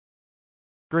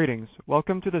Greetings.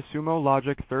 Welcome to the Sumo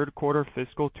Logic third quarter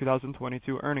fiscal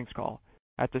 2022 earnings call.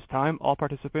 At this time, all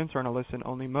participants are in a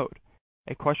listen-only mode.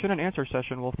 A question and answer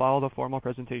session will follow the formal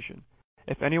presentation.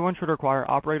 If anyone should require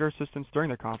operator assistance during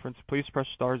the conference, please press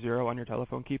star zero on your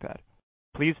telephone keypad.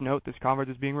 Please note this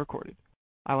conference is being recorded.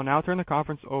 I will now turn the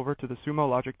conference over to the Sumo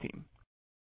Logic team.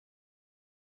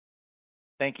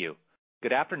 Thank you.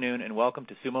 Good afternoon, and welcome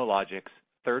to Sumo Logic's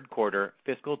third quarter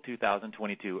fiscal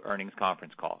 2022 earnings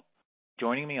conference call.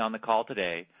 Joining me on the call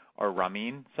today are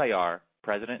Ramin Sayar,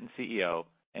 President and CEO,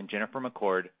 and Jennifer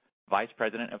McCord, Vice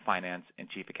President of Finance and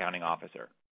Chief Accounting Officer.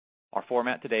 Our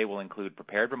format today will include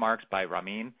prepared remarks by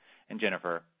Ramin and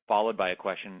Jennifer, followed by a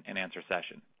question and answer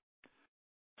session.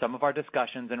 Some of our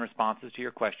discussions and responses to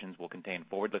your questions will contain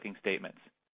forward-looking statements,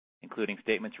 including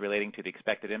statements relating to the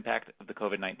expected impact of the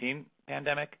COVID-19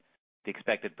 pandemic, the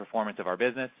expected performance of our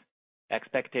business,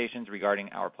 expectations regarding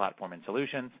our platform and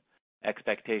solutions,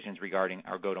 expectations regarding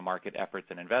our go-to-market efforts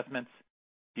and investments,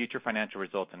 future financial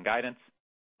results and guidance,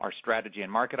 our strategy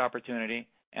and market opportunity,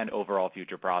 and overall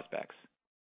future prospects.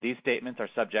 These statements are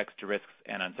subject to risks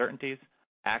and uncertainties.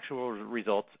 Actual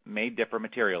results may differ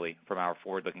materially from our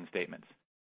forward-looking statements.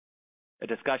 A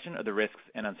discussion of the risks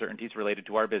and uncertainties related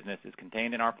to our business is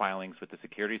contained in our filings with the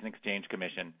Securities and Exchange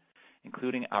Commission,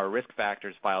 including our risk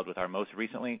factors filed with our most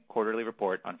recently quarterly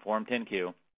report on Form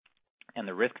 10-Q and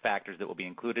the risk factors that will be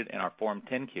included in our Form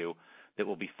 10-Q that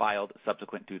will be filed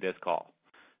subsequent to this call.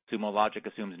 Sumo Logic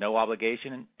assumes no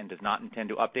obligation and does not intend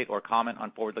to update or comment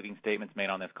on forward-looking statements made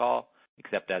on this call,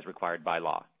 except as required by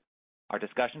law. Our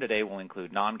discussion today will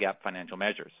include non-GAAP financial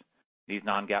measures. These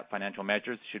non-GAAP financial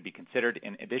measures should be considered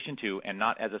in addition to and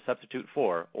not as a substitute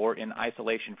for or in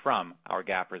isolation from our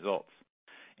GAAP results.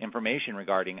 Information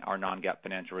regarding our non-GAAP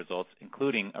financial results,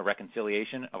 including a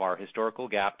reconciliation of our historical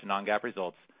GAAP to non-GAAP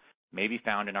results, may be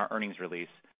found in our earnings release,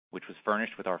 which was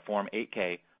furnished with our Form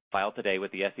 8-K filed today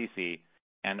with the SEC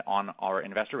and on our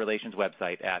investor relations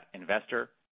website at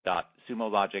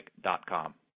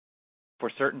investor.sumologic.com.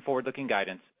 For certain forward-looking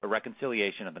guidance, a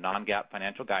reconciliation of the non-GAAP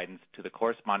financial guidance to the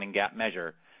corresponding GAAP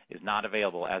measure is not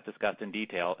available as discussed in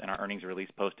detail in our earnings release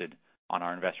posted on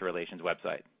our investor relations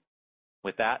website.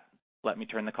 With that, let me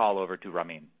turn the call over to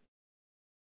Ramin.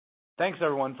 Thanks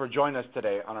everyone for joining us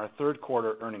today on our third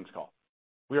quarter earnings call.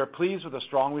 We are pleased with the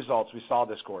strong results we saw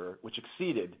this quarter, which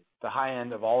exceeded the high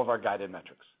end of all of our guided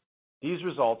metrics. These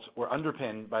results were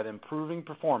underpinned by the improving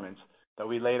performance that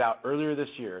we laid out earlier this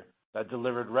year that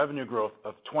delivered revenue growth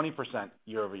of 20%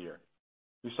 year over year.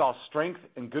 We saw strength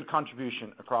and good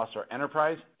contribution across our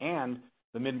enterprise and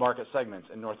the mid-market segments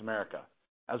in North America,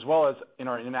 as well as in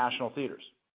our international theaters.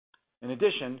 In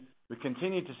addition, we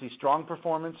continue to see strong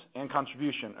performance and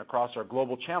contribution across our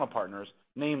global channel partners,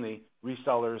 namely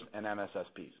resellers and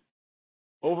MSSPs.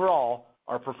 Overall,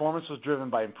 our performance was driven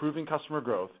by improving customer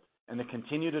growth and the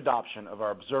continued adoption of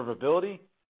our observability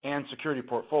and security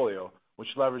portfolio, which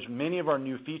leverage many of our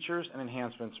new features and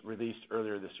enhancements released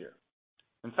earlier this year.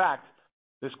 In fact,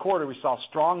 this quarter we saw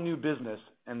strong new business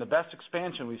and the best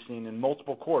expansion we've seen in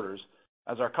multiple quarters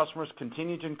as our customers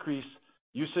continue to increase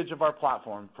usage of our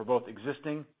platform for both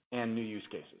existing and new use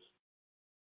cases.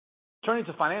 Turning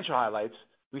to financial highlights,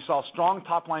 we saw strong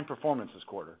top-line performance this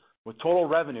quarter, with total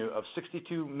revenue of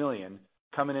 $62 million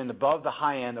coming in above the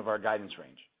high end of our guidance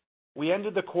range. We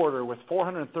ended the quarter with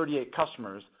 438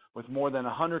 customers with more than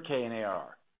 100K in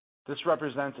ARR. This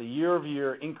represents a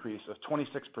year-over-year increase of 26%.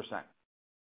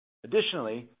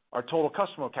 Additionally, our total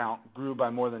customer count grew by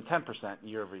more than 10%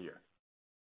 year over year.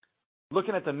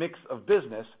 Looking at the mix of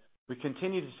business, we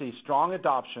continue to see strong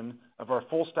adoption of our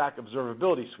full stack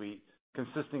observability suite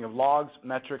consisting of logs,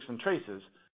 metrics, and traces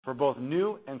for both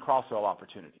new and cross-sell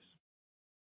opportunities.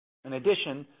 In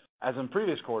addition, as in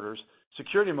previous quarters,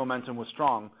 security momentum was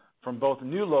strong from both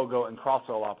new logo and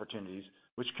cross-sell opportunities,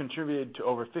 which contributed to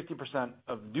over 50%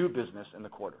 of new business in the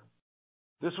quarter.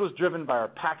 This was driven by our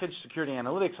packaged security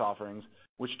analytics offerings,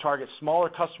 which target smaller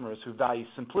customers who value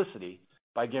simplicity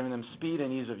by giving them speed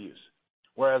and ease of use,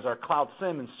 whereas our Cloud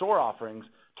SIEM and SOAR offerings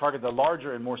target the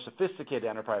larger and more sophisticated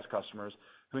enterprise customers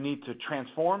who need to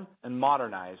transform and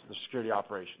modernize their security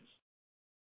operations.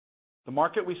 The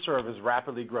market we serve is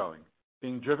rapidly growing,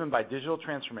 being driven by digital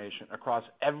transformation across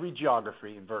every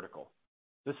geography and vertical.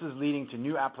 This is leading to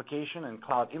new application and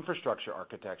cloud infrastructure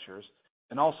architectures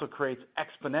and also creates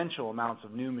exponential amounts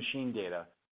of new machine data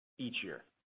each year.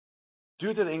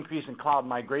 Due to the increase in cloud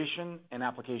migration and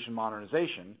application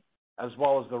modernization, as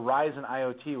well as the rise in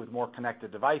IoT with more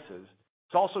connected devices,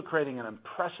 it's also creating an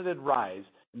unprecedented rise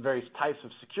in various types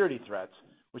of security threats,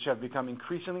 which have become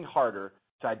increasingly harder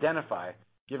to identify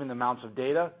given the amounts of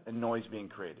data and noise being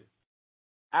created.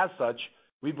 As such,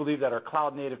 we believe that our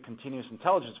cloud-native continuous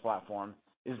intelligence platform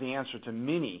is the answer to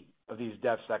many of these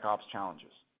DevSecOps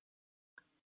challenges.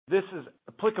 This is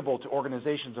applicable to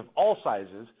organizations of all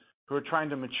sizes who are trying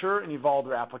to mature and evolve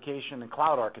their application and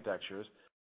cloud architectures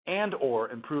and/or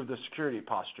improve the security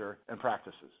posture and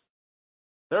practices.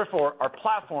 Therefore, our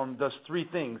platform does three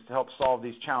things to help solve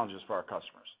these challenges for our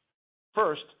customers.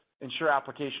 First, ensure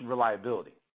application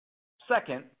reliability.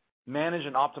 Second, manage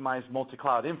and optimize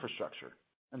multi-cloud infrastructure.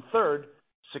 And third,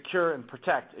 secure and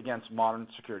protect against modern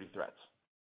security threats.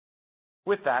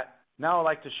 With that, now I'd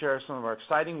like to share some of our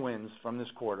exciting wins from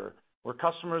this quarter where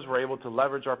customers were able to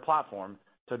leverage our platform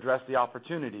to address the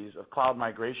opportunities of cloud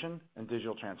migration and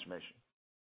digital transformation.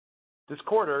 This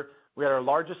quarter, we had our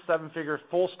largest seven-figure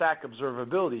full-stack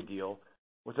observability deal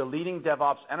with a leading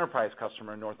DevOps enterprise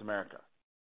customer in North America.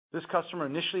 This customer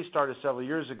initially started several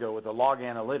years ago with a log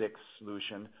analytics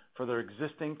solution for their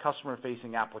existing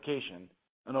customer-facing application,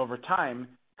 and over time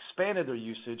expanded their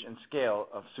usage and scale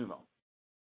of Sumo.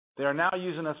 They are now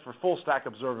using us for full-stack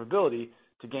observability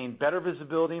to gain better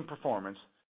visibility and performance,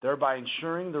 thereby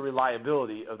ensuring the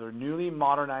reliability of their newly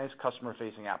modernized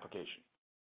customer-facing application.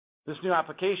 This new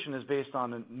application is based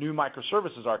on a new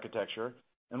microservices architecture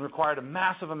and required a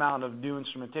massive amount of new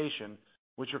instrumentation,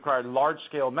 which required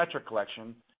large-scale metric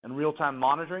collection and real-time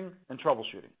monitoring and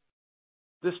troubleshooting.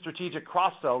 This strategic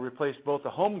cross-sell replaced both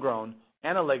a homegrown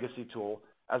and a legacy tool,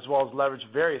 as well as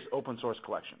leveraged various open-source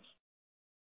collections.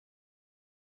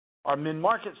 Our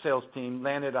mid-market sales team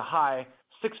landed a high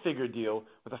six-figure deal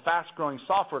with a fast-growing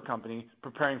software company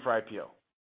preparing for IPO.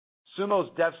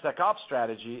 Sumo's DevSecOps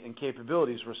strategy and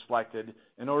capabilities were selected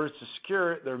in order to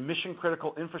secure their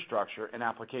mission-critical infrastructure and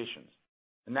applications.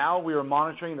 And now we are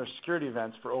monitoring their security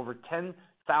events for over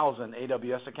 10,000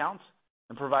 AWS accounts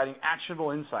and providing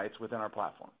actionable insights within our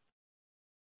platform.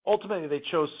 Ultimately, they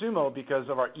chose Sumo because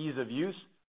of our ease of use,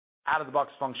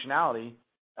 out-of-the-box functionality,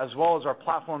 as well as our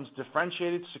platform's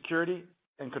differentiated security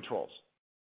and controls.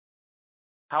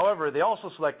 However, they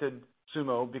also selected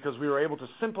Sumo because we were able to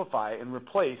simplify and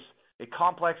replace a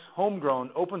complex homegrown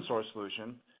open source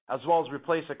solution, as well as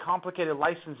replace a complicated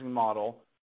licensing model,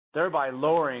 thereby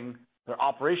lowering their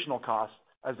operational costs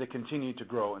as they continue to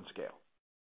grow and scale.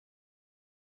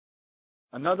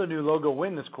 Another new logo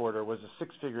win this quarter was a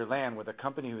six-figure land with a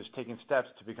company who is taking steps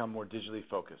to become more digitally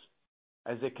focused.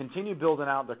 As they continue building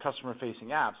out their customer-facing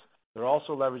apps, they're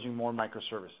also leveraging more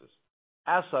microservices.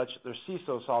 As such, their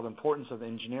CISO saw the importance of the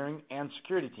engineering and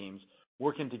security teams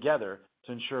working together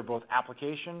to ensure both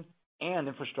application and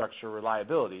infrastructure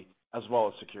reliability, as well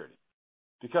as security.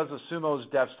 Because of Sumo's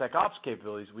DevSecOps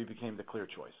capabilities, we became the clear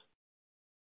choice.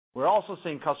 We're also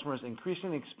seeing customers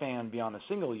increasingly expand beyond a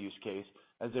single use case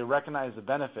as they recognize the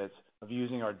benefits of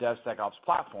using our DevSecOps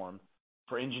platform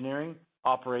for engineering,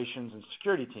 operations, and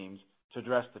security teams to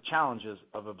address the challenges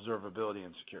of observability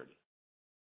and security.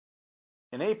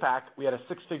 In APAC, we had a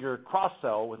six-figure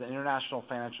cross-sell with an international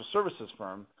financial services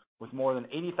firm with more than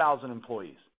 80,000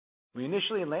 employees. We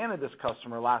initially landed this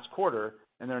customer last quarter,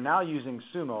 and they're now using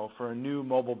Sumo for a new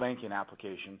mobile banking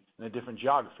application in a different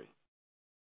geography.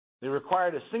 They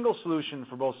required a single solution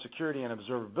for both security and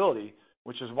observability,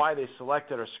 which is why they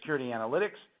selected our security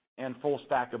analytics and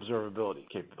full-stack observability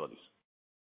capabilities.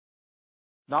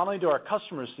 Not only do our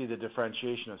customers see the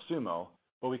differentiation of Sumo,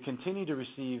 but we continue to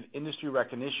receive industry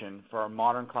recognition for our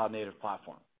modern cloud-native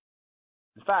platform.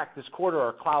 In fact, this quarter,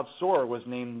 our cloud SOAR was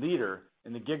named leader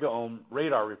in the GigaOm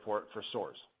Radar report for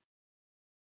SOARs.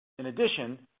 In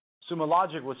addition, Sumo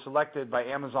Logic was selected by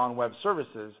Amazon Web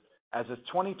Services as its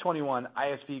 2021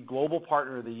 ISV Global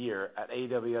Partner of the Year at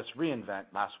AWS reInvent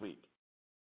last week.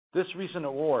 This recent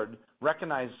award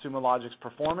recognized Sumo Logic's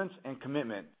performance and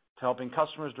commitment to helping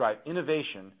customers drive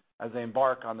innovation as they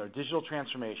embark on their digital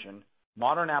transformation,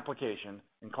 modern application,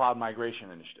 and cloud migration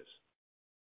initiatives.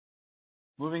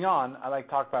 Moving on, I'd like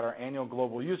to talk about our annual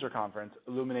global user conference,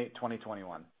 Illuminate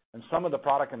 2021, and some of the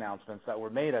product announcements that were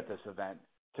made at this event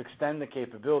to extend the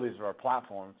capabilities of our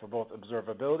platform for both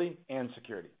observability and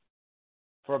security.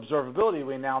 For observability,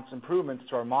 we announced improvements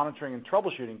to our monitoring and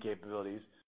troubleshooting capabilities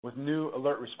with new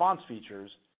alert response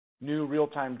features, new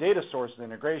real-time data sources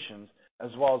integrations, as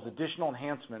well as additional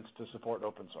enhancements to support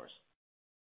open source.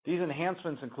 These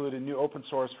enhancements include a new open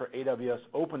source for AWS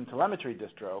OpenTelemetry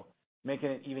distro, making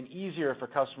it even easier for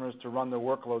customers to run their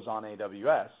workloads on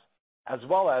AWS, as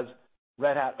well as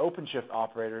Red Hat OpenShift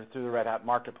Operator through the Red Hat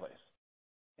Marketplace.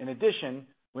 In addition,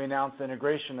 we announced the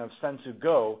integration of Sensu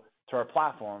Go to our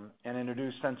platform and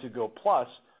introduced Sensu Go Plus,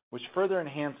 which further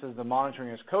enhances the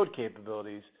monitoring as code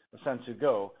capabilities of Sensu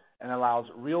Go and allows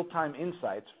real-time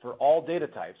insights for all data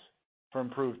types for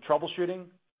improved troubleshooting,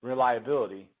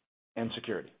 reliability, and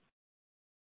security.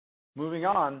 Moving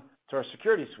on to our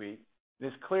security suite, it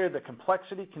is clear that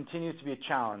complexity continues to be a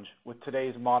challenge with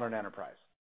today's modern enterprise.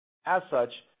 As such,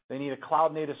 they need a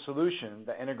cloud-native solution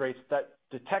that integrates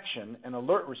detection and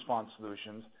alert response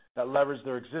solutions that leverage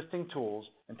their existing tools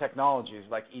and technologies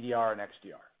like EDR and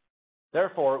XDR.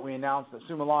 Therefore, we announced that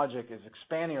Sumo Logic is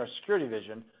expanding our security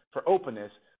vision for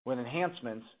openness with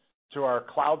enhancements to our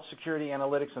cloud security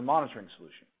analytics and monitoring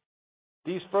solution.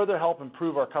 These further help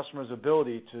improve our customers'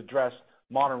 ability to address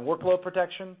modern workload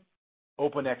protection,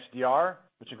 Open XDR,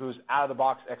 which includes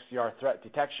out-of-the-box XDR threat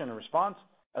detection and response,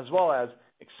 as well as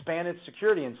expanded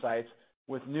security insights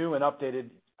with new and updated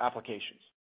applications.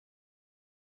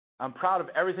 I'm proud of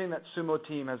everything that Sumo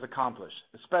team has accomplished,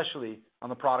 especially on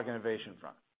the product innovation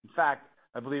front. In fact,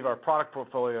 I believe our product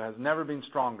portfolio has never been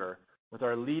stronger with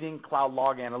our leading cloud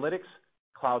log analytics,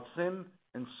 cloud SIEM,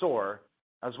 and SOAR,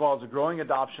 as well as the growing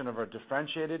adoption of our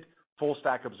differentiated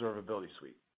full-stack observability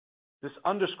suite. This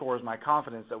underscores my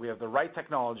confidence that we have the right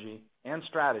technology and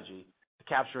strategy to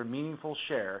capture a meaningful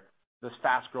share of this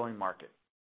fast-growing market.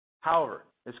 However,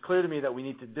 it's clear to me that we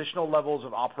need additional levels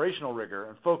of operational rigor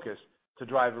and focus to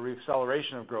drive a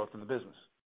reacceleration of growth in the business.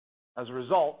 As a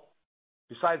result,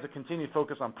 besides the continued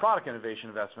focus on product innovation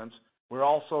investments, we're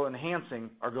also enhancing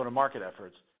our go-to-market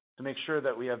efforts to make sure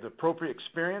that we have the appropriate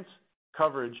experience,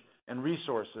 coverage, and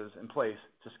resources in place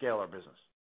to scale our business.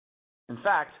 In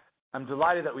fact, I'm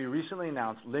delighted that we recently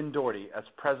announced Lynn Doherty as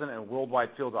President of Worldwide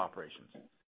Field Operations.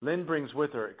 Lynn brings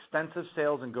with her extensive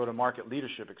sales and go-to-market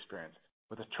leadership experience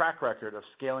with a track record of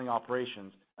scaling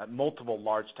operations at multiple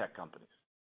large tech companies.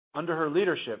 Under her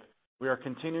leadership, we are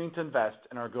continuing to invest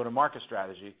in our go-to-market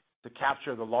strategy to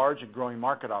capture the large and growing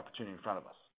market opportunity in front of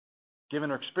us. Given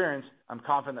her experience, I'm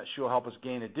confident that she will help us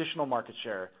gain additional market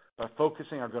share by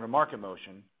focusing our go-to-market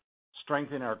motion,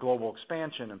 strengthening our global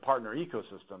expansion and partner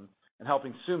ecosystem, and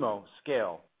helping Sumo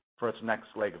scale for its next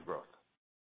leg of growth.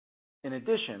 In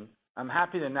addition, I'm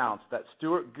happy to announce that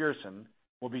Stewart Grierson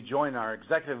will be joining our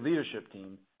executive leadership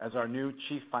team as our new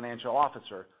Chief Financial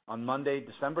Officer on Monday,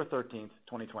 December 13th,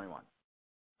 2021.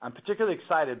 I'm particularly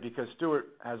excited because Stewart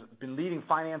has been leading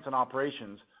finance and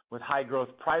operations with high-growth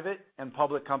private and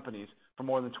public companies for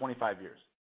more than 25 years.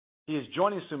 He is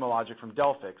joining Sumo Logic from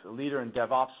Delphix, a leader in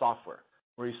DevOps software,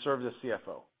 where he served as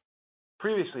CFO.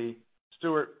 Previously,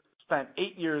 Stewart spent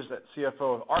 8 years as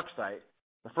CFO of ArcSight,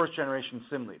 the first-generation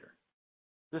SIEM leader.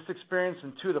 This experience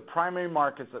in two of the primary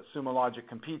markets that Sumo Logic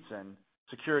competes in,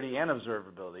 security and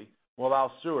observability, will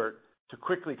allow Stewart to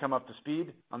quickly come up to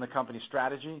speed on the company's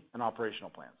strategy and operational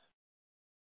plans.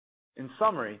 In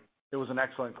summary, it was an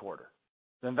excellent quarter.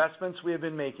 The investments we have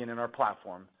been making in our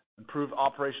platform, improved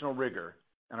operational rigor,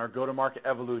 and our go-to-market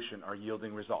evolution are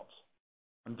yielding results.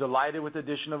 I'm delighted with the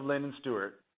addition of Lynn and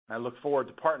Stewart, and I look forward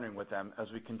to partnering with them as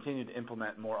we continue to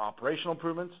implement more operational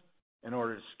improvements in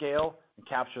order to scale and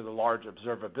capture the large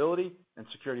observability and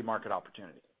security market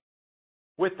opportunity.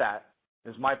 With that, it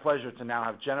is my pleasure to now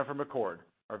have Jennifer McCord,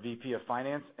 our VP of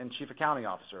Finance and Chief Accounting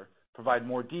Officer, provide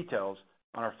more details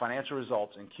on our financial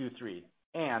results in Q3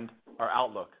 and our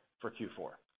outlook for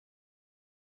Q4.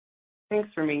 Thanks,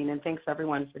 Ramin, and thanks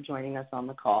everyone for joining us on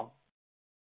the call.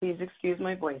 Please excuse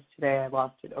my voice today. I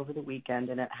lost it over the weekend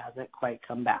and it hasn't quite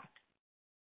come back.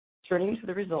 Turning to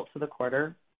the results of the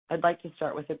quarter, I'd like to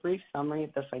start with a brief summary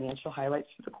of the financial highlights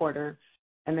for the quarter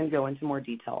and then go into more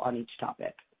detail on each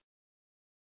topic.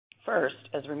 First,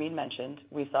 as Ramin mentioned,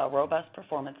 we saw robust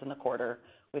performance in the quarter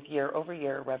with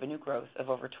year-over-year revenue growth of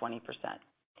over 20%.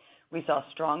 We saw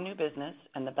strong new business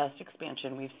and the best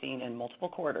expansion we've seen in multiple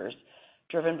quarters,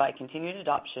 driven by continued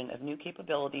adoption of new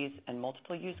capabilities and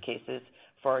multiple use cases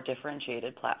for our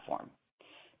differentiated platform.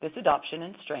 This adoption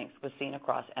and strength was seen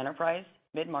across enterprise,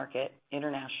 mid-market,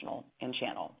 international, and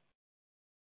channel.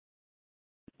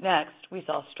 Next, we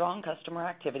saw strong customer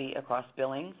activity across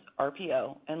billings,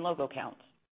 RPO, and logo counts.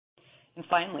 And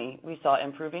finally, we saw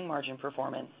improving margin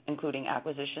performance, including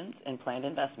acquisitions and planned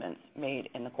investments made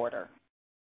in the quarter.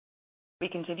 We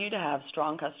continue to have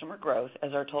strong customer growth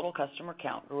as our total customer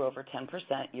count grew over 10%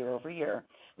 year over year,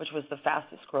 which was the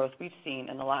fastest growth we've seen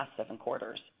in the last 7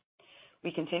 quarters.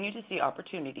 We continue to see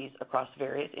opportunities across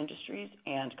various industries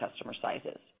and customer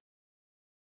sizes.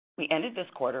 We ended this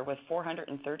quarter with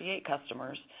 438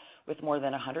 customers with more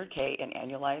than $100K in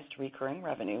annualized recurring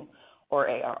revenue, or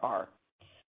ARR.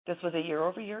 This was a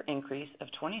year-over-year increase of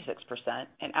 26%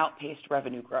 and outpaced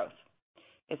revenue growth.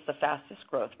 It's the fastest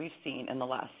growth we've seen in the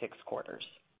last 6 quarters.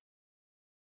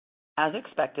 As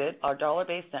expected, our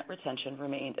dollar-based net retention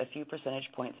remained a few percentage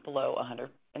points below 110%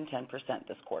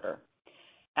 this quarter.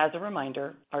 As a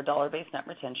reminder, our dollar-based net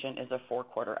retention is a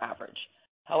 4-quarter average.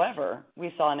 However,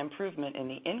 we saw an improvement in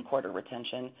the in-quarter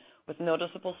retention with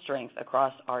noticeable strength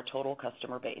across our total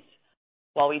customer base.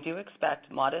 While we do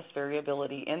expect modest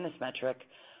variability in this metric,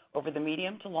 over the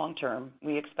medium to long term,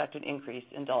 we expect an increase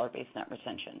in dollar-based net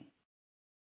retention.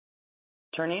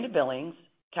 Turning to billings,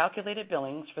 calculated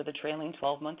billings for the trailing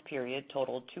 12-month period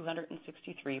totaled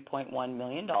 $263.1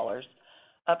 million,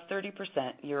 up 30%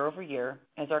 year over year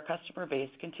as our customer base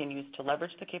continues to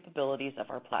leverage the capabilities of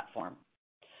our platform.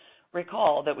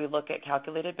 Recall that we look at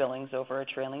calculated billings over a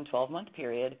trailing 12-month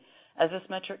period, as this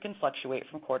metric can fluctuate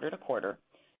from quarter to quarter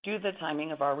due to the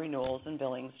timing of our renewals and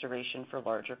billings duration for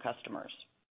larger customers.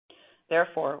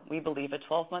 Therefore, we believe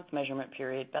a 12-month measurement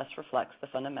period best reflects the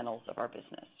fundamentals of our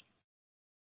business.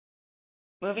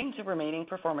 Moving to remaining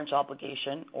performance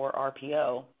obligation, or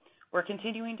RPO, we're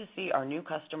continuing to see our new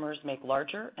customers make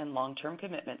larger and long-term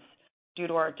commitments due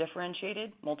to our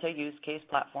differentiated multi-use case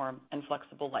platform and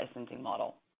flexible licensing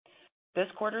model. This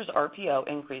quarter's RPO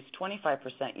increased 25%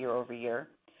 year over year,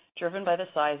 driven by the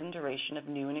size and duration of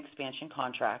new and expansion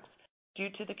contracts due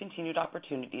to the continued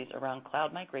opportunities around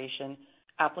cloud migration,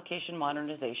 application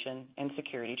modernization, and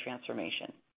security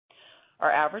transformation.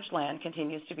 Our average land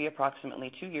continues to be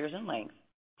approximately 2 years in length.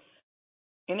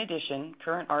 In addition,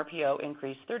 current RPO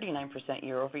increased 39%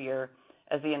 year over year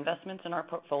as the investments in our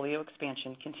portfolio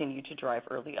expansion continue to drive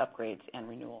early upgrades and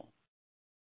renewal.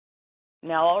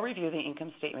 Now I'll review the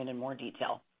income statement in more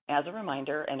detail. As a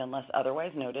reminder, and unless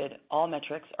otherwise noted, all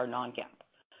metrics are non-GAAP.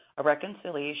 A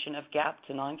reconciliation of GAAP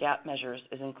to non-GAAP measures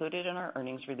is included in our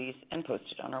earnings release and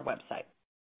posted on our website.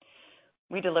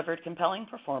 We delivered compelling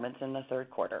performance in the third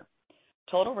quarter.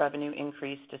 Total revenue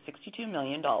increased to $62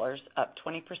 million, up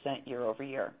 20% year over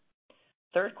year.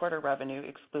 Third quarter revenue,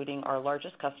 excluding our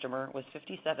largest customer, was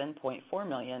 $57.4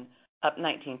 million, up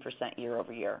 19% year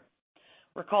over year.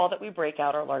 Recall that we break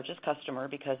out our largest customer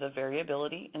because of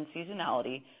variability and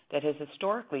seasonality that has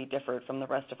historically differed from the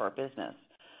rest of our business.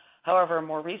 However,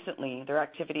 more recently, their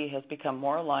activity has become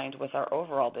more aligned with our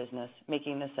overall business,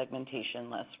 making the segmentation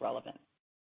less relevant.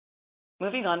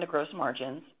 Moving on to gross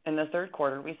margins, in the third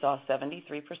quarter we saw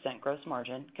 73% gross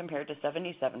margin compared to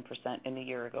 77% in the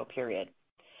year-ago period.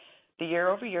 The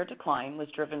year-over-year decline was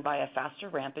driven by a faster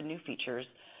ramp in new features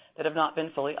that have not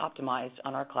been fully optimized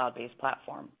on our cloud-based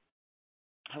platform.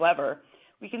 However,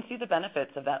 we can see the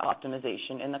benefits of that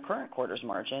optimization in the current quarter's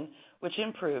margin, which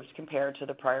improved compared to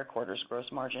the prior quarter's gross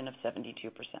margin of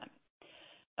 72%.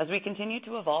 As we continue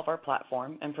to evolve our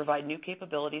platform and provide new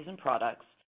capabilities and products,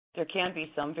 there can be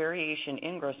some variation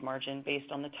in gross margin based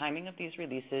on the timing of these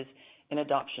releases and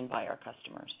adoption by our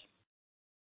customers.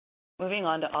 Moving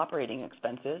on to operating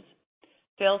expenses,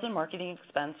 sales and marketing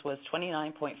expense was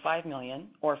 $29.5 million,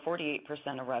 or 48%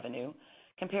 of revenue,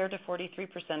 compared to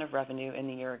 43% of revenue in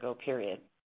the year-ago period.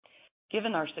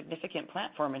 Given our significant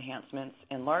platform enhancements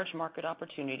and large market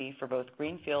opportunity for both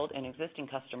greenfield and existing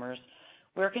customers,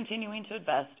 we're continuing to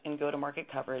invest in go-to-market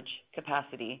coverage,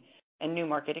 capacity, and new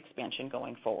market expansion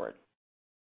going forward.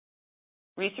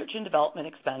 Research and development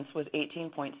expense was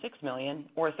 $18.6 million,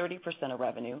 or 30% of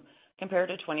revenue, compared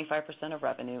to 25% of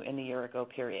revenue in the year-ago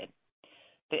period.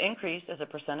 The increase as a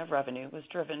percent of revenue was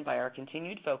driven by our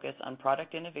continued focus on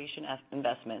product innovation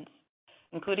investments,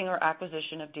 including our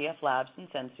acquisition of DF Labs and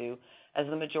Sensu, as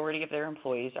the majority of their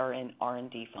employees are in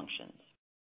R&D functions.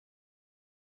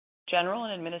 General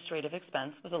and administrative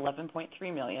expense was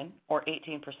 $11.3 million, or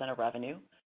 18% of revenue,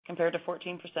 compared to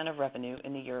 14% of revenue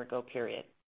in the year-ago period.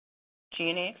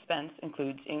 G&A expense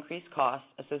includes increased costs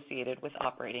associated with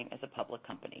operating as a public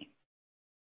company.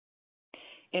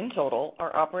 In total,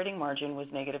 our operating margin was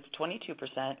negative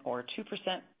 22%, or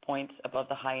 2% points above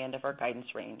the high end of our guidance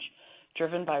range,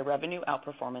 driven by revenue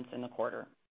outperformance in the quarter.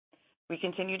 We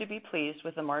continue to be pleased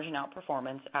with the margin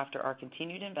outperformance after our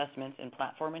continued investments in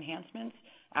platform enhancements,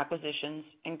 acquisitions,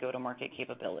 and go-to-market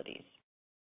capabilities.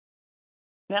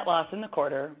 Net loss in the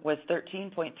quarter was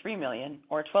 $13.3 million,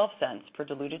 or 12 cents per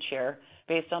diluted share,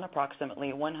 based on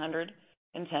approximately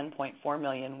 110.4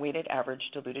 million weighted average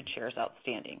diluted shares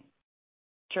outstanding.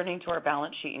 Turning to our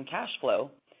balance sheet and cash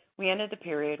flow, we ended the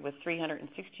period with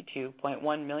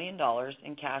 $362.1 million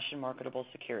in cash and marketable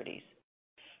securities.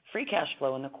 Free cash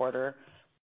flow in the quarter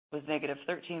was negative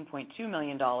 $13.2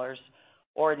 million,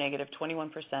 or negative 21%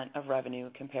 of revenue,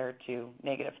 compared to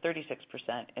negative 36%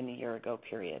 in the year-ago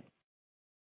period.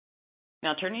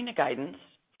 Now turning to guidance,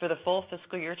 for the full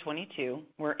fiscal year 22,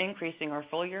 we're increasing our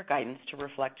full-year guidance to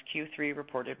reflect Q3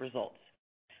 reported results.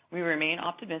 We remain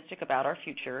optimistic about our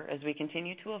future as we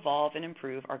continue to evolve and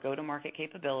improve our go-to-market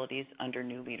capabilities under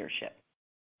new leadership.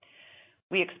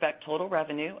 We expect total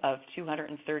revenue of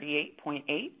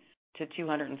 $238.8 to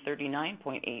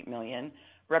 $239.8 million,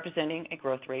 representing a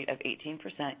growth rate of 18%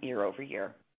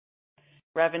 year-over-year.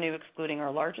 Revenue excluding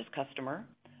our largest customer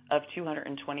of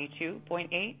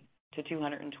 $222.8 to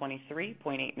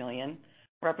 $223.8 million,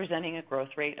 representing a growth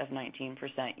rate of 19%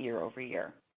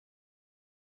 year-over-year.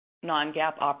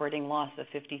 Non-GAAP operating loss of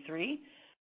 $53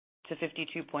 to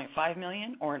 $52.5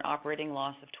 million, or an operating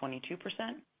loss of 22%,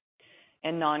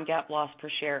 and non-GAAP loss per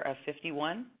share of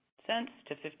 51 cents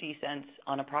to 50 cents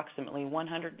on approximately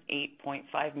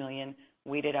 108.5 million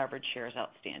weighted average shares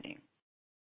outstanding.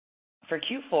 For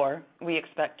Q4, we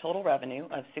expect total revenue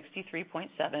of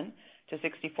 $63.7 to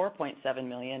 $64.7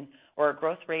 million, or a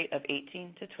growth rate of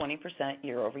 18 to 20%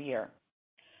 year-over-year.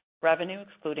 Revenue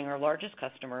excluding our largest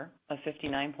customer of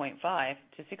 $59.5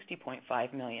 to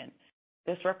 $60.5 million.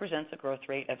 This represents a growth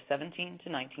rate of 17 to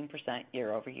 19%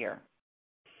 year-over-year.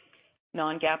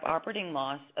 Non-GAAP operating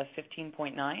loss of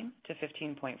 $15.9 to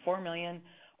 $15.4 million,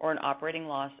 or an operating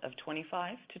loss of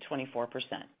 25 to 24%.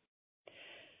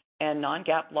 And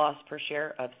non-GAAP loss per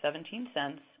share of 17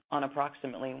 cents on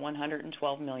approximately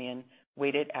 112 million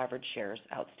weighted average shares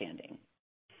outstanding.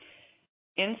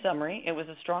 In summary, it was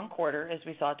a strong quarter as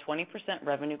we saw 20%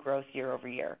 revenue growth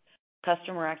year-over-year.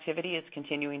 Customer activity is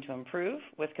continuing to improve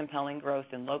with compelling growth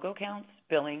in logo counts,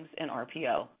 billings, and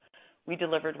RPO. We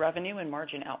delivered revenue and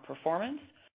margin outperformance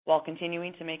while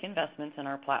continuing to make investments in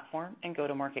our platform and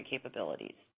go-to-market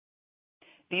capabilities.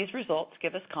 These results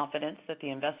give us confidence that the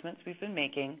investments we've been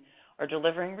making are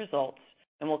delivering results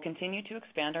and will continue to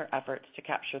expand our efforts to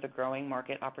capture the growing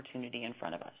market opportunity in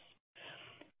front of us.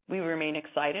 We remain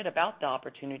excited about the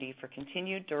opportunity for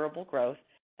continued durable growth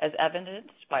as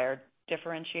evidenced by our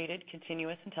differentiated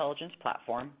continuous intelligence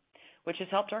platform, which has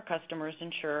helped our customers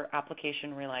ensure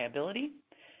application reliability,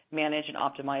 manage and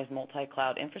optimize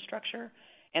multi-cloud infrastructure,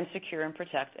 and secure and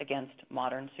protect against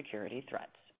modern security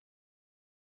threats.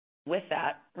 With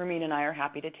that, Ramin and I are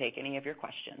happy to take any of your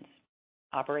questions.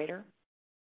 Operator?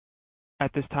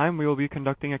 At this time, we will be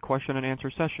conducting a question and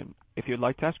answer session. If you'd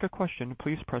like to ask a question,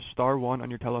 please press star 1 on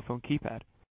your telephone keypad.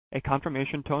 A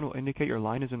confirmation tone will indicate your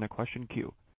line is in the question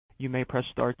queue. You may press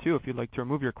star 2 if you'd like to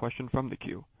remove your question from the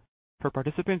queue. For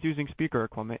participants using speaker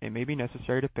equipment, it may be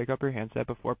necessary to pick up your handset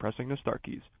before pressing the star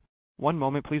keys. One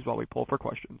moment, please, while we poll for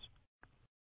questions.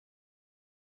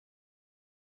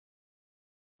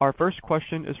 Our first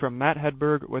question is from Matt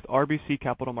Hedberg with RBC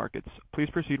Capital Markets. Please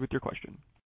proceed with your question.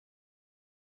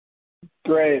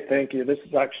 Great, thank you. This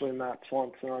is actually Matt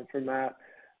Swanson on for Matt.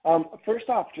 First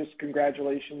off, just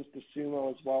congratulations to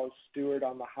Sumo as well as Stuart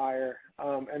on the hire.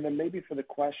 And then maybe for the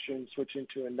question, switching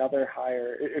to another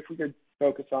hire, if we could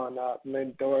focus on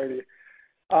Lynn Doherty.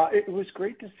 It was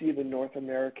great to see the North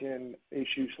American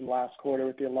issues from last quarter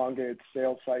with the elongated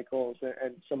sales cycles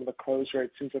and some of the close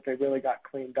rates. Seems like they really got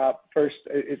cleaned up. First,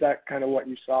 is that kind of what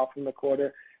you saw from the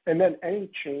quarter? And then any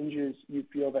changes you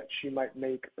feel that she might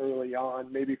make early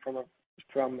on, maybe from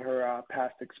her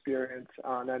past experience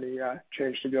on any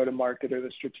change to go to market or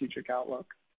the strategic outlook?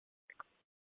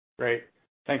 Great.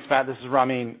 Thanks, Matt. This is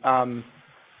Ramin.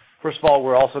 First of all,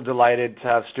 we're also delighted to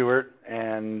have Stuart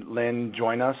and Lynn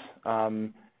join us.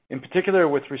 In particular,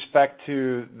 with respect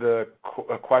to the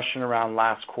question around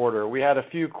last quarter, we had a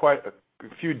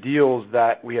few deals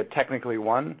that we had technically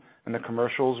won, and the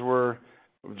commercials were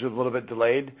just a little bit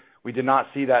delayed. We did not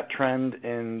see that trend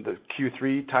in the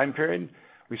Q3 time period.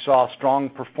 We saw strong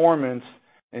performance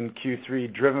in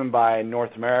Q3 driven by North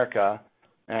America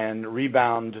and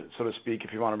rebound, so to speak,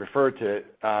 if you want to refer to it,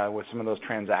 with some of those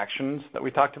transactions that we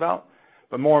talked about.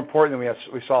 But more importantly,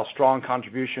 we saw strong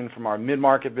contribution from our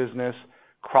mid-market business,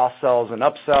 cross-sells and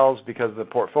upsells because of the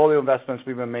portfolio investments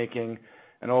we've been making,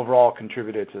 and overall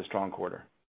contributed to a strong quarter.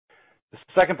 The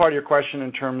second part of your question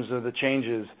in terms of the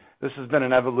changes, this has been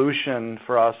an evolution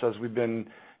for us as we've been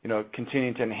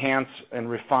continuing to enhance and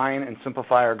refine and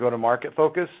simplify our go-to-market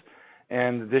focus.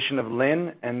 And the addition of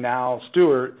Lynn and now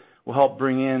Stuart will help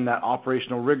bring in that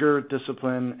operational rigor,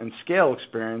 discipline, and scale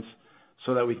experience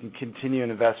so that we can continue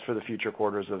and invest for the future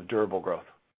quarters of durable growth.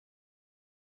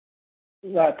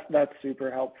 That's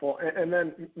super helpful. And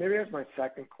then maybe as my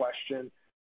second question,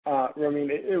 Ramin,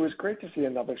 it was great to see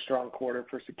another strong quarter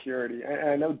for security. And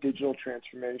I know digital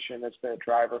transformation has been a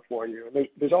driver for you.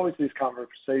 There's always these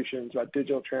conversations about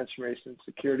digital transformation,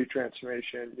 security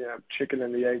transformation, chicken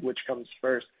and the egg, which comes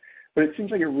first. But it seems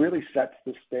like it really sets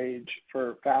the stage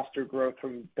for faster growth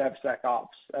from DevSecOps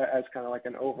as kind of like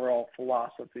an overall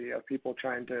philosophy of people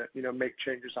trying to, make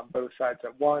changes on both sides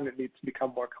at one. It needs to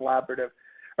become more collaborative.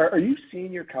 Are you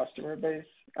seeing your customer base?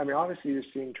 I mean, obviously you're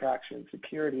seeing traction in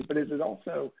security, but is it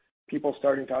also people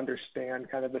starting to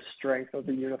understand kind of the strength of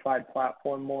the unified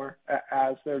platform more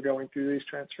as they're going through these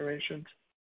transformations?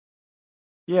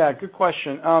 Yeah, good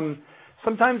question.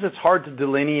 sometimes it's hard to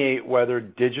delineate whether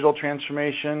digital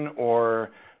transformation or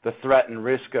the threat and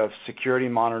risk of security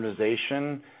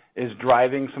modernization is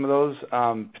driving some of those,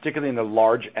 particularly in the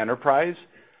large enterprise,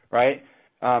 right?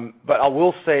 But I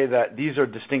will say that these are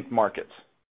distinct markets.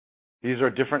 These are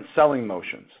different selling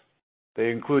motions.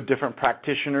 They include different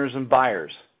practitioners and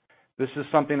buyers. This is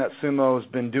something that Sumo has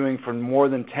been doing for more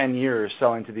than 10 years,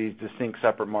 selling to these distinct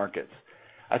separate markets.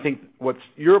 I think what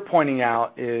you're pointing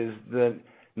out is the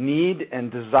need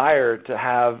and desire to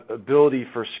have ability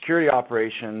for security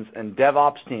operations and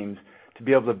DevOps teams to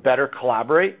be able to better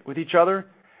collaborate with each other.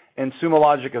 And Sumo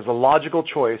Logic is a logical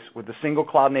choice with the single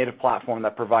cloud-native platform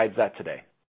that provides that today.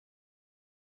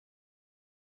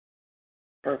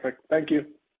 Perfect. Thank you.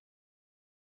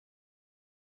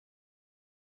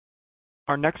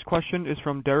 Our next question is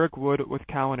from Derek Wood with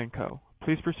Cowen and Co.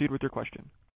 Please proceed with your question.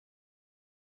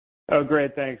 Oh,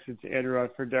 great. Thanks. It's Andrew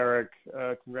out for Derek.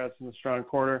 Congrats on the strong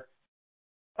quarter.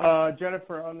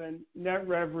 Jennifer, on the net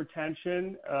rev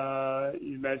retention,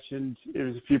 you mentioned it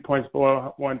was a few points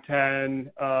below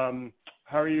 110.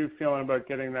 How are you feeling about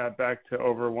getting that back to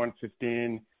over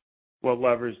 115? What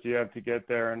levers do you have to get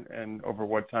there, and over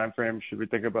what time frame should we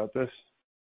think about this?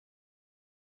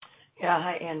 Yeah.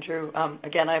 Hi, Andrew.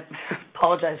 Again, I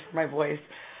apologize for my voice.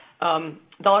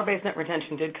 Dollar-based net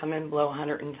retention did come in below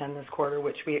 110 this quarter,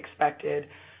 which we expected.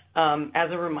 As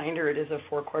a reminder, it is a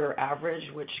 4-quarter average,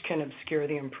 which can obscure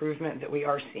the improvement that we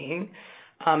are seeing.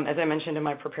 As I mentioned in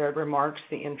my prepared remarks,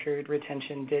 the in-period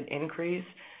retention did increase,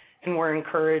 and we're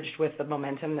encouraged with the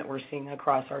momentum that we're seeing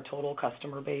across our total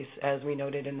customer base, as we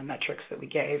noted in the metrics that we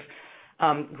gave.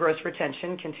 Gross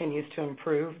retention continues to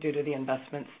improve due to the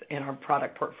investments in our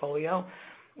product portfolio,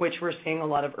 which we're seeing a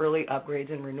lot of early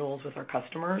upgrades and renewals with our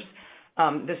customers.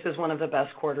 This is one of the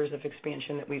best quarters of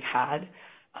expansion that we've had,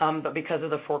 but because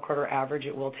of the 4-quarter average,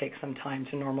 it will take some time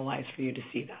to normalize for you to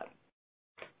see that.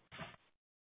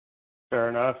 Fair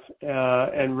enough.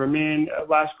 And Ramin,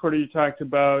 last quarter you talked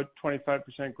about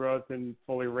 25% growth in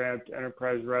fully ramped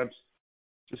enterprise reps.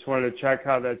 Just wanted to check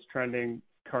how that's trending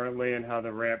currently and how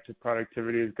the ramp to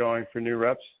productivity is going for new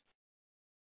reps.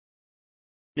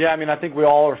 Yeah, I mean, I think we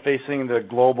all are facing the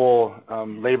global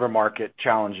labor market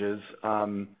challenges.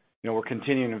 We're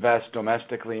continuing to invest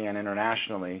domestically and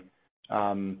internationally.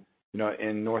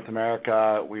 In North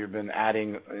America, we've been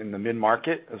adding in the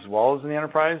mid-market as well as in the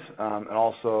enterprise, and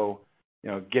also,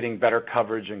 getting better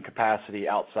coverage and capacity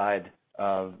outside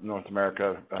of North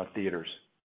America theaters.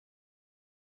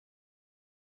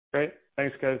 Great.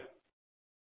 Thanks, guys.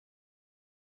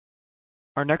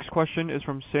 Our next question is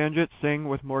from Sanjit Singh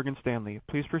with Morgan Stanley.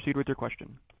 Please proceed with your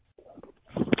question.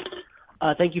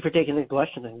 Thank you for taking the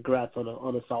question, and congrats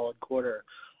on a solid quarter.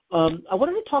 I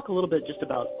wanted to talk a little bit just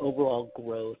about overall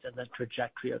growth and the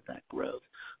trajectory of that growth.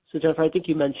 So, Jennifer, I think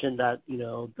you mentioned that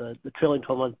the trailing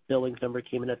 12-month billings number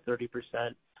came in at 30%.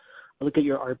 I look at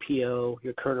your RPO,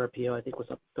 your current RPO, I think was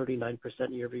up 39%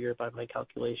 year over year by my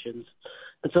calculations.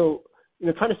 And so,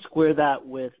 trying to square that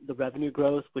with the revenue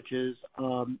growth, which is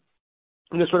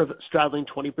sort of straddling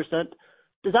 20%.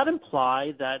 Does that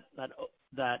imply that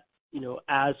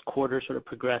as quarters sort of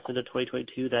progress into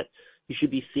 2022, that you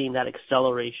should be seeing that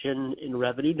acceleration in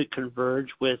revenue to converge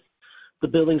with the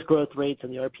billings growth rates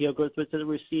and the RPO growth rates that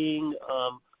we're seeing,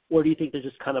 or do you think there's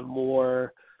just kind of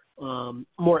more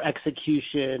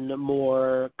execution,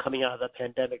 more coming out of the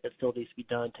pandemic that still needs to be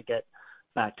done to get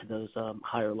back to those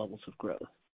higher levels of growth?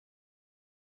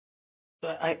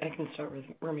 I can start with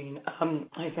Ramin.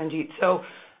 Hi, Sanjit. So,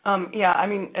 I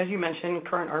mean, as you mentioned,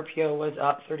 current RPO was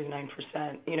up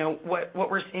 39%. What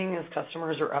we're seeing is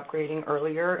customers are upgrading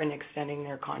earlier and extending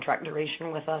their contract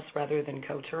duration with us rather than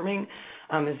co-terming,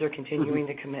 as they're continuing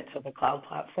to commit to the cloud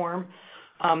platform.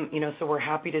 So we're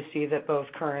happy to see that both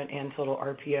current and total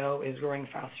RPO is growing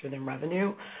faster than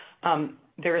revenue.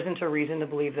 There isn't a reason to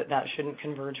believe that shouldn't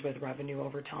converge with revenue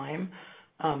over time.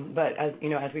 But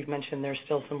as we've mentioned, there's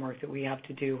still some work that we have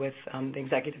to do with the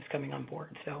executives coming on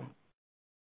board. So.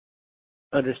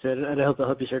 Understood, and I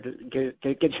hope you start to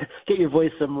get your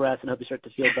voice some rest and hope you start to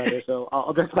feel better. So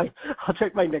I'll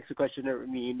check my next question at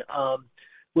Ramin,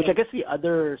 which I guess the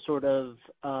other sort of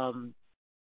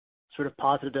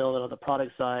positive development on the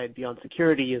product side beyond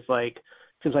security is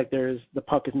seems like the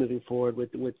puck is moving forward with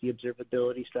the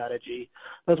observability strategy.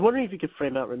 I was wondering if you could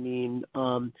frame out, Ramin,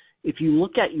 if you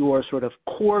look at your sort of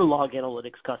core log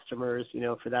analytics customers,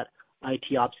 for that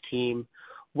IT ops team,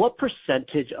 what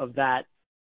percentage of that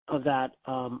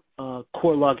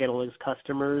core log analytics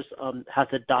customers has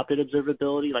adopted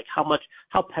observability? Like how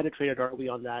penetrated are we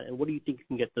on that, and what do you think you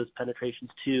can get those penetrations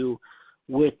to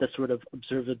with the sort of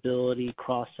observability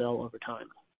cross-sell over time?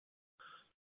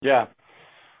 Yeah.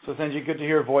 So Sanjit, good to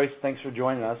hear your voice. Thanks for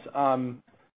joining us.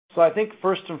 So I think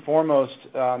first and foremost,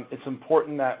 it's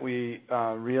important that we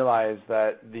realize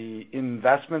that the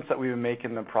investments that we've been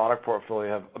making in the product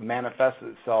portfolio have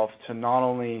manifested itself to not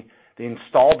only the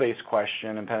install base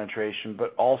question and penetration,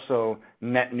 but also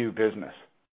net new business,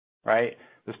 right?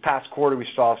 This past quarter, we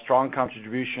saw a strong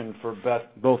contribution for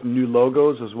both new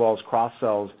logos as well as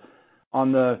cross-sells.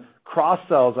 On the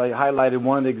cross-sells, I highlighted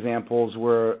one of the examples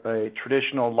where a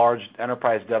traditional large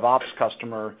enterprise DevOps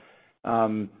customer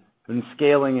been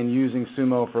scaling and using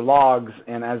Sumo for logs,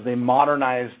 and as they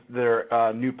modernized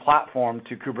their new platform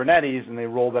to Kubernetes and they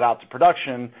rolled it out to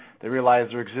production, they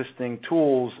realized their existing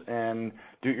tools and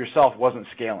do-it-yourself wasn't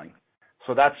scaling.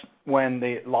 So that's when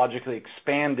they logically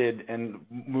expanded and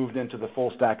moved into the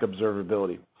full stack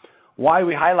observability. Why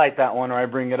we highlight that one, or I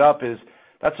bring it up, is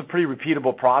that's a pretty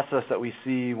repeatable process that we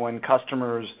see when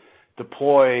customers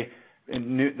deploy the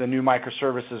new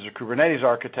microservices or Kubernetes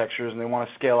architectures and they want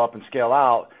to scale up and scale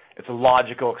out. It's a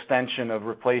logical extension of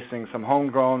replacing some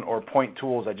homegrown or point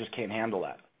tools that just can't handle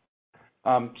that.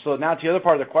 So now to the other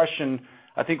part of the question,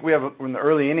 I think we're in the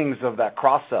early innings of that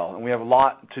cross-sell, and we have a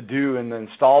lot to do in the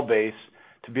install base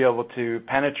to be able to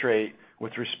penetrate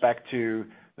with respect to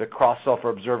the cross-sell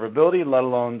for observability, let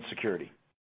alone security.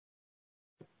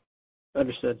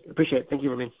 Understood. Appreciate it. Thank you,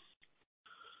 Ramin.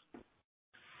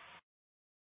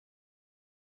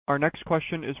 Our next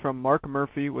question is from Mark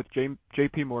Murphy with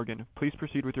JP Morgan. Please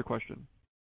proceed with your question.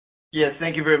 Yes,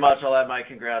 thank you very much. I'll add my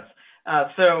congrats.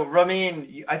 So,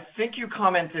 Ramin, I think you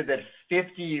commented that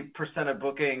 50% of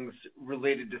bookings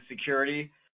related to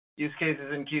security use cases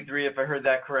in Q3, if I heard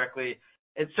that correctly.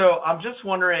 And so I'm just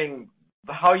wondering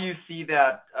how you see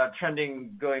that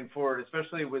trending going forward,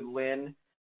 especially with Lynn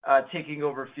taking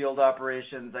over field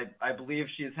operations. I believe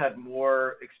she's had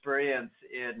more experience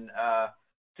in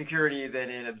security than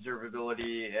in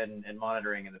observability and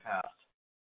monitoring in the past.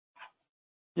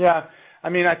 Yeah, I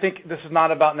mean, I think this is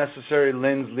not about necessarily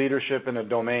Lynn's leadership in a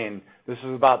domain. This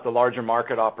is about the larger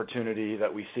market opportunity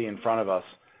that we see in front of us.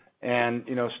 And,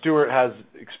 you know, Stuart has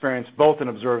experience both in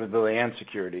observability and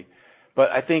security. But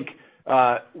I think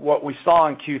what we saw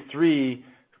in Q3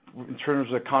 in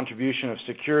terms of the contribution of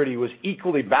security was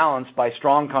equally balanced by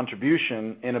strong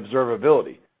contribution in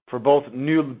observability for both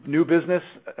new business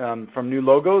from new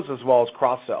logos as well as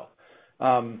cross-sell.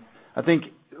 I think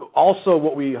also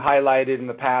what we highlighted in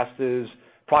the past is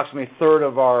approximately a third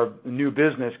of our new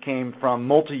business came from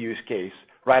multi-use case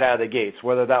right out of the gates,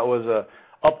 whether that was a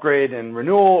upgrade and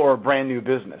renewal or a brand new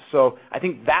business. So I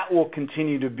think that will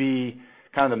continue to be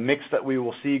kind of the mix that we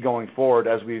will see going forward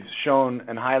as we've shown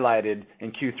and highlighted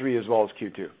in Q3 as well as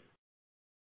Q2.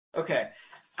 Okay.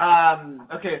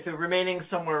 So remaining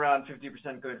somewhere around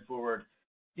 50% going forward.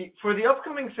 For the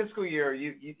upcoming fiscal year,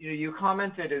 you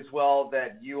commented as well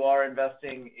that you are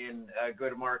investing in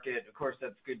go-to-market. Of course,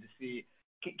 that's good to see.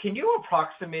 Can you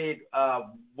approximate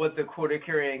what the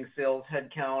quota-carrying sales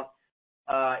headcount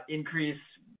increase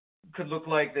could look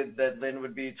like that Lynn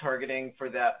would be targeting for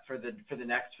the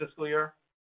next fiscal year?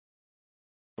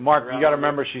 Mark, you got to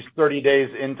remember she's 30 days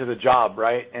into the job,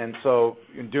 right? And so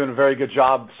you're doing a very good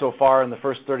job so far in the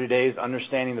first 30 days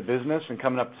understanding the business and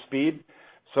coming up to speed.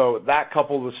 So that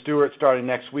coupled with Stuart starting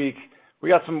next week, we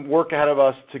got some work ahead of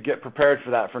us to get prepared for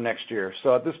that for next year.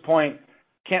 So at this point,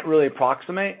 can't really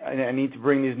approximate. I need to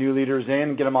bring these new leaders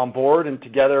in, get them on board, and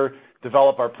together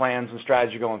develop our plans and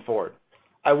strategy going forward.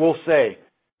 I will say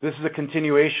this is a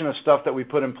continuation of stuff that we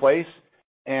put in place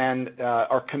and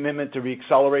our commitment to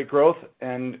re-accelerate growth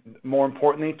and, more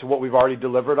importantly, to what we've already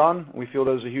delivered on. We feel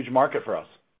there's a huge market for us.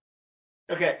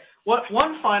 Okay.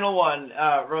 One final one,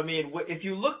 Ramin. If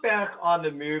you look back on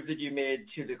the move that you made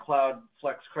to the Cloud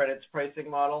Flex Credits pricing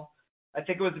model, I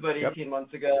think it was about 18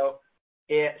 months ago.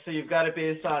 So you've got it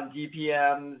based on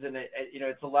DPMs, and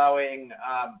it's allowing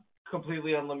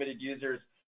completely unlimited users.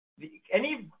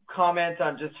 Any comment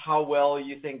on just how well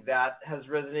you think that has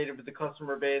resonated with the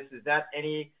customer base? Is there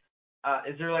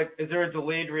a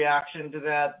delayed reaction to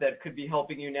that could be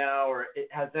helping you now, or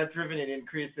has that driven an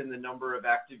increase in the number of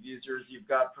active users you've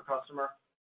got per customer?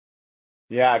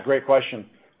 Yeah, great question.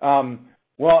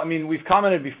 Well, I mean, we've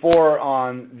commented before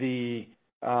on the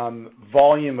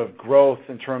volume of growth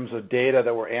in terms of data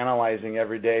that we're analyzing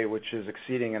every day, which is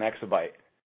exceeding an exabyte.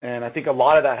 And I think a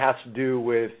lot of that has to do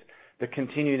with the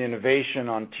continued innovation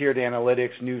on tiered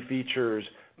analytics, new features,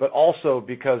 but also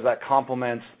because that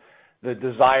complements the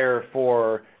desire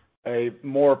for a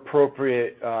more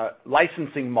appropriate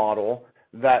licensing model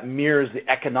that mirrors the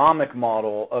economic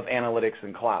model of analytics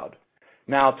and cloud.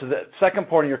 Now, to the second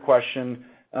part of your question,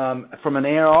 from an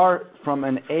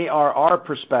ARR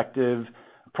perspective,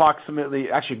 approximately,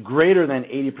 actually greater than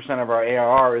 80% of our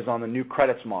ARR is on the new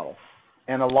credits model.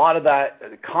 And a lot of that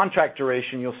contract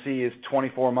duration you'll see is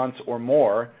 24 months or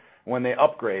more when they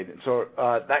upgrade. So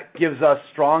that gives us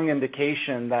strong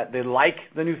indication that they like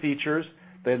the new features,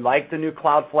 they like the new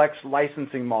CloudFlex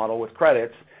licensing model with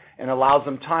credits, and allows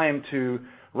them time to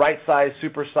right-size,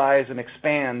 supersize, and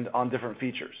expand on different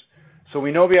features. So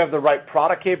we know we have the right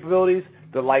product capabilities,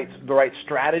 the right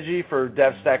strategy for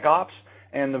DevSecOps,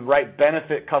 and the right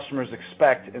benefit customers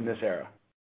expect in this era.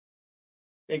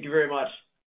 Thank you very much.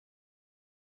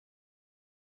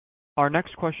 Our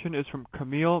next question is from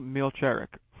Kamil Mielczarek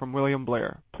from William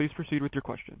Blair. Please proceed with your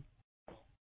question.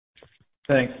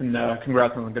 Thanks, and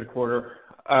congrats on a good quarter.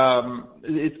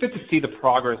 It's good to see the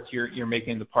progress you're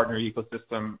making in the partner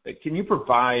ecosystem. Can you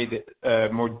provide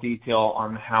more detail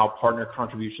on how partner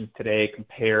contributions today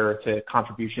compare to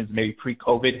contributions maybe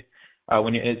pre-COVID,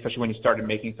 especially when you started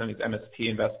making some of these MSP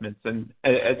investments? And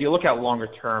as you look out longer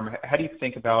term, how do you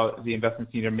think about the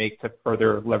investments you need to make to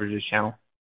further leverage this channel?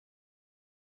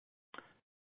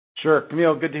 Sure.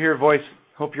 Kamil, good to hear your voice.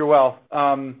 Hope you're well.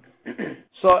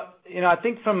 So, I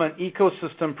think from an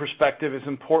ecosystem perspective, it's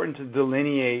important to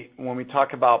delineate when we talk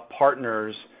about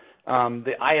partners,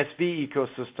 the ISV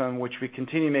ecosystem, which we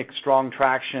continue to make strong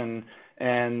traction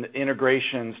and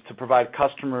integrations to provide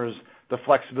customers the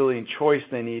flexibility and choice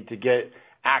they need to get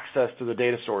access to the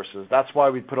data sources. That's why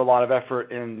we put a lot of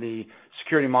effort in the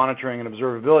security monitoring and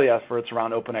observability efforts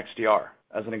around OpenXDR,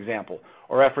 as an example,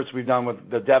 or efforts we've done with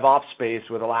the DevOps space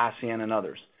with Atlassian and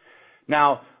others.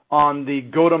 Now, on the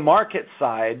go-to-market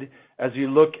side, as you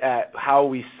look at how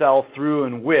we sell through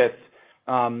and with,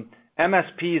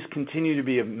 MSPs continue to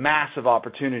be a massive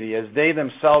opportunity as they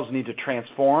themselves need to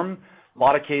transform, a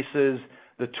lot of cases,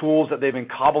 the tools that they've been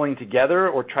cobbling together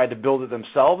or tried to build it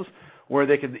themselves, where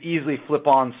they could easily flip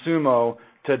on Sumo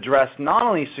to address not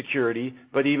only security,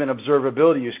 but even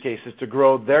observability use cases to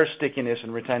grow their stickiness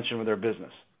and retention with their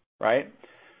business, right?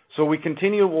 So we'll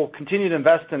continue to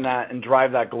invest in that and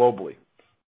drive that globally.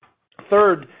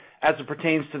 Third, as it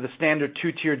pertains to the standard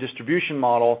two-tier distribution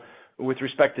model with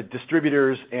respect to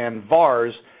distributors and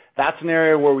VARs, that's an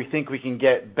area where we think we can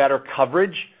get better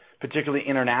coverage, particularly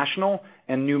international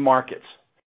and new markets.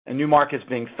 And new markets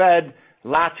being Fed,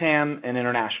 LATAM, and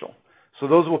international. So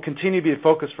those will continue to be a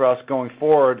focus for us going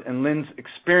forward, and Lynn's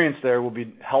experience there will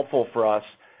be helpful for us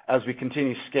as we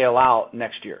continue to scale out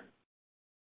next year.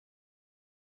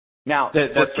 Now,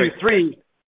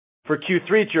 for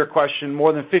Q3, to your question,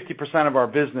 more than 50% of our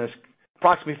business,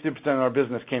 approximately 50% of our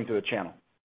business came through the channel.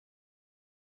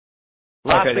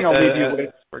 Last thing I'll leave you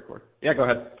with. Yeah, go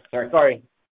ahead. Sorry.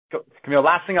 Kamil,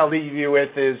 last thing I'll leave you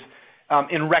with is,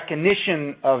 in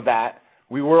recognition of that,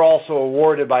 we were also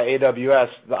awarded by AWS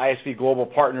the ISV Global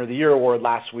Partner of the Year award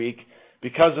last week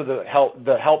because of the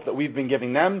help that we've been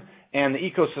giving them and the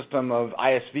ecosystem of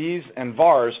ISVs and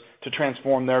VARs to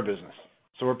transform their business.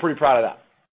 So we're pretty proud of that.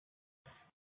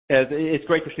 Yeah, it's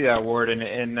great to see that award,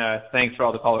 and thanks for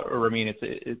all the call, Ramin.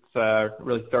 It's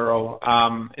really thorough.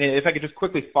 If I could just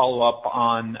quickly follow up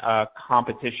on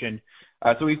competition.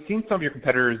 So we've seen some of your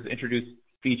competitors introduce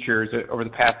features over the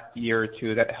past year or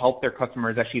two that help their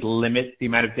customers actually limit the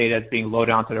amount of data that's being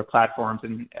loaded onto their platforms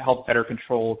and help better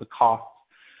control the costs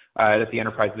that the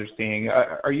enterprises are seeing.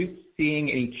 Are you seeing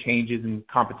any changes in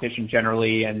competition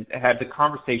generally, and have the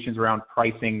conversations around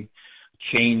pricing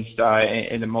changed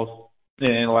in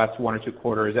the last 1 or 2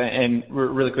 quarters? And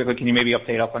really quickly, can you maybe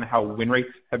update us on how win rates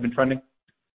have been trending?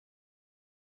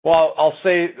 Well, I'll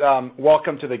say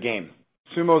welcome to the game.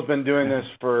 Sumo's been doing this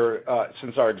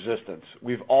since our existence.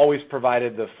 We've always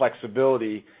provided the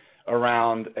flexibility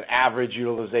around an average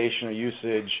utilization or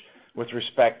usage with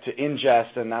respect to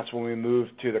ingest, and that's when we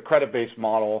moved to the credit-based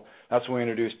model. That's when we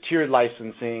introduced tiered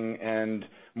licensing and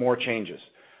more changes.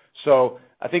 So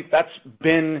I think that's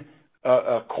been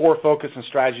a core focus and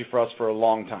strategy for us for a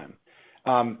long time.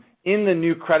 In the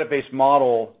new credit-based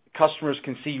model, customers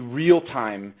can see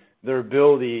real-time their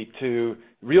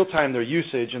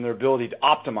usage and their ability to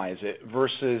optimize it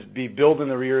versus be billed in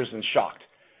their ears and shocked.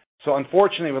 So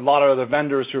unfortunately, with a lot of other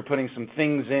vendors who are putting some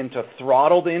things in to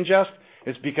throttle the ingest,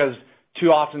 it's because too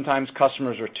oftentimes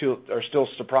customers are still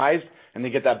surprised and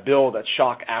they get that bill, that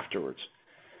shock afterwards.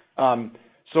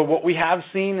 So what we have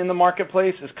seen in the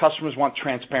marketplace is customers want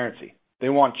transparency. They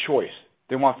want choice.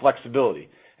 They want flexibility.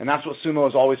 And that's what Sumo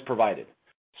has always provided.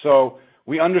 So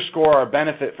we underscore our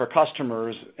benefit for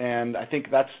customers, and I think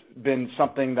that's been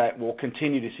something that we'll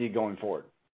continue to see going forward.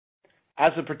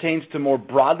 As it pertains to more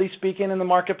broadly speaking in the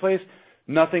marketplace,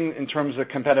 nothing in terms of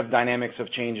competitive dynamics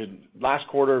have changed last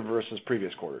quarter versus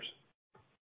previous quarters.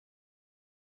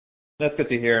 That's good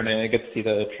to hear, and I get to see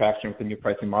the traction with the new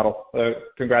pricing model.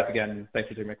 Congrats again, and thanks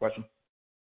for taking my question.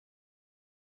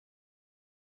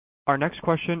 Our next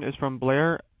question is from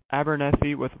Blair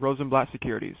Abernethy with Rosenblatt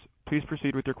Securities. Please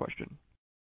proceed with your question.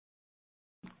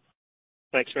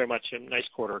 Thanks very much, and nice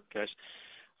quarter, guys.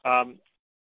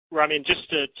 Ramin, just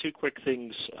two quick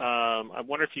things. I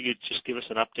wonder if you could just give us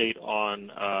an update on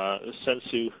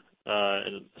Sensu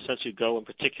and Sensu Go in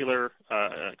particular,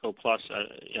 Go Plus.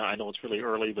 I know it's really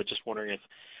early, but just wondering if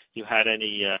you had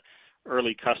any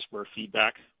early customer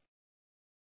feedback.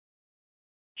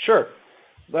 Sure.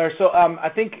 Blair, so I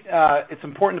think it's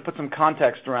important to put some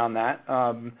context around that.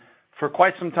 For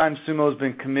quite some time, Sumo's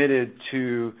been committed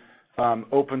to the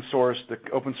open source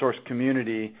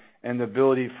community and the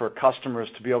ability for customers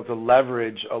to be able to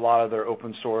leverage a lot of their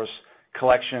open source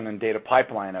collection and data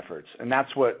pipeline efforts. And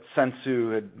that's what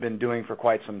Sensu had been doing for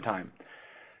quite some time.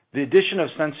 The addition of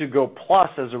Sensu Go Plus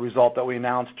as a result that we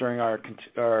announced during our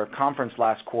conference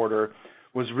last quarter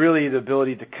was really the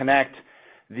ability to connect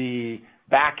the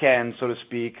back end, so to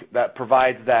speak, that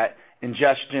provides that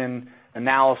ingestion,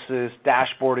 analysis,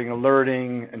 dashboarding,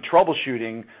 alerting, and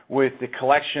troubleshooting with the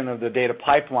collection of the data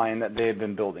pipeline that they have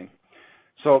been building.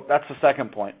 So that's the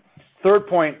second point. Third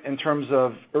point, in terms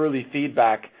of early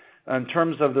feedback, in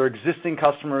terms of their existing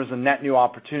customers and net new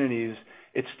opportunities,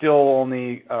 it's still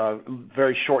only a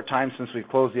very short time since we've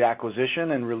closed the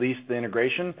acquisition and released the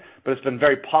integration, but it's been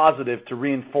very positive to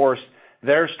reinforce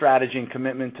their strategy and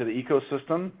commitment to the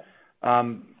ecosystem,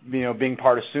 being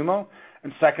part of Sumo,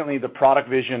 and secondly, the product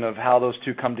vision of how those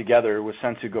two come together with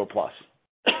Sensu Go Plus.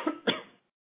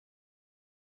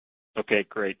 Okay,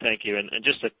 great. Thank you. And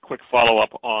just a quick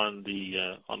follow-up on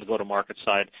the go-to-market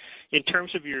side. In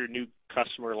terms of your new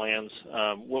customer lands,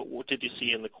 what did you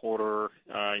see in the quarter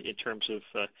in terms of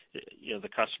the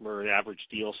customer average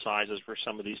deal sizes for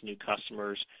some of these new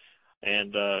customers?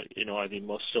 And are they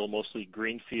still mostly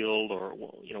greenfield, or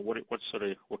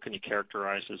what can you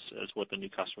characterize as what the new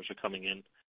customers are coming in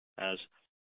as?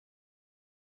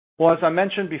 Well, as I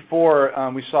mentioned before,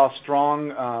 we saw a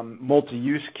strong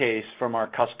multi-use case from our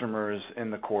customers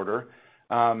in the quarter.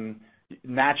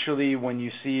 Naturally, when you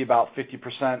see about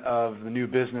 50% of the new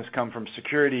business come from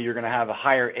security, you're going to have a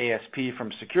higher ASP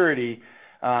from security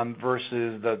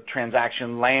versus the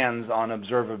transaction lands on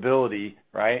observability,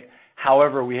 right?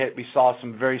 However, we saw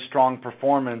some very strong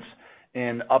performance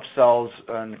in upsells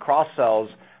and cross-sells,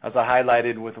 as I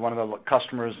highlighted with one of the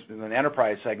customers in the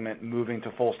enterprise segment moving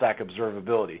to full-stack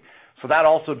observability. So that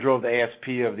also drove the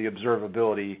ASP of the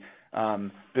observability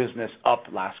business up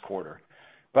last quarter.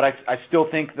 But I still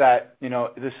think that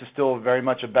this is still very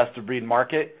much a best-of-breed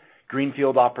market.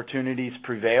 Greenfield opportunities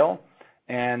prevail,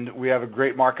 and we have a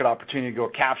great market opportunity to go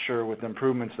capture with the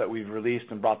improvements that we've released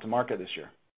and brought to market this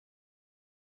year.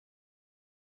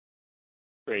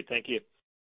 Great, thank you.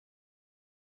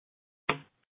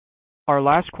 Our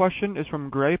last question is from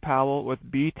Gray Powell with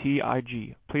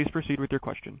BTIG. Please proceed with your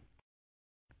question.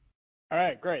 All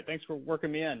right, great. Thanks for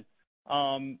working me in.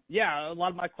 A lot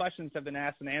of my questions have been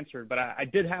asked and answered, but I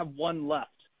did have one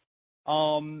left.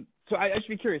 So I should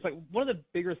be curious, one of the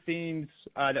bigger themes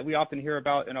that we often hear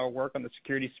about in our work on the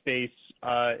security space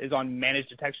is on managed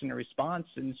detection and response,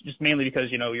 and it's just mainly because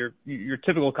your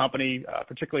typical company,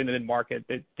 particularly in the mid-market,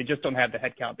 they just don't have the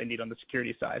headcount they need on the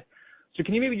security side. So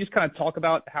can you maybe just kind of talk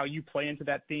about how you play into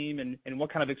that theme and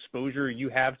what kind of exposure you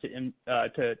have to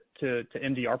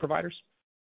MDR providers?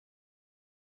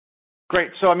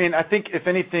 Great. So, I think if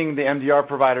anything, the MDR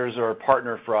providers are a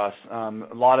partner for us.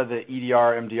 A lot of the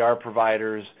EDR, MDR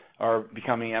providers are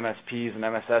becoming MSPs and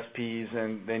MSSPs,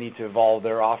 and they need to evolve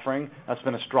their offering. That's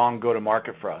been a strong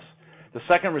go-to-market for us. The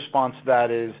second response to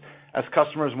that is, as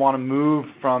customers want to move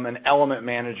from an element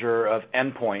manager of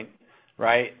endpoint,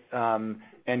 right,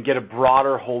 and get a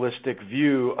broader holistic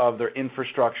view of their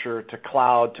infrastructure to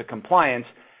cloud to compliance,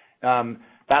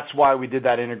 that's why we did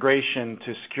that integration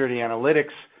to security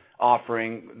analytics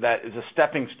offering that is a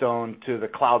stepping stone to the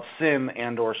Cloud SIEM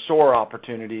and or SOAR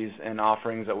opportunities and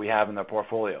offerings that we have in the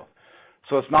portfolio.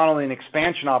 So it's not only an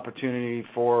expansion opportunity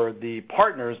for the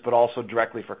partners, but also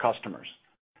directly for customers.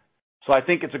 So I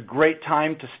think it's a great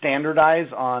time to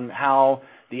standardize on how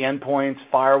the endpoints,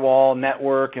 firewall,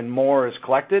 network, and more is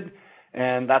collected,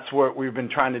 and that's what we've been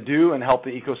trying to do and help the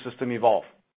ecosystem evolve.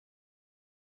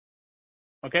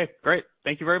 Okay, great.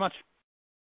 Thank you very much.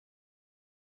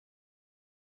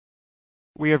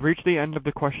 We have reached the end of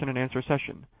the question and answer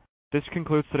session. This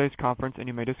concludes today's conference, and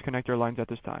you may disconnect your lines at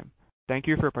this time. Thank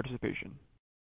you for your participation.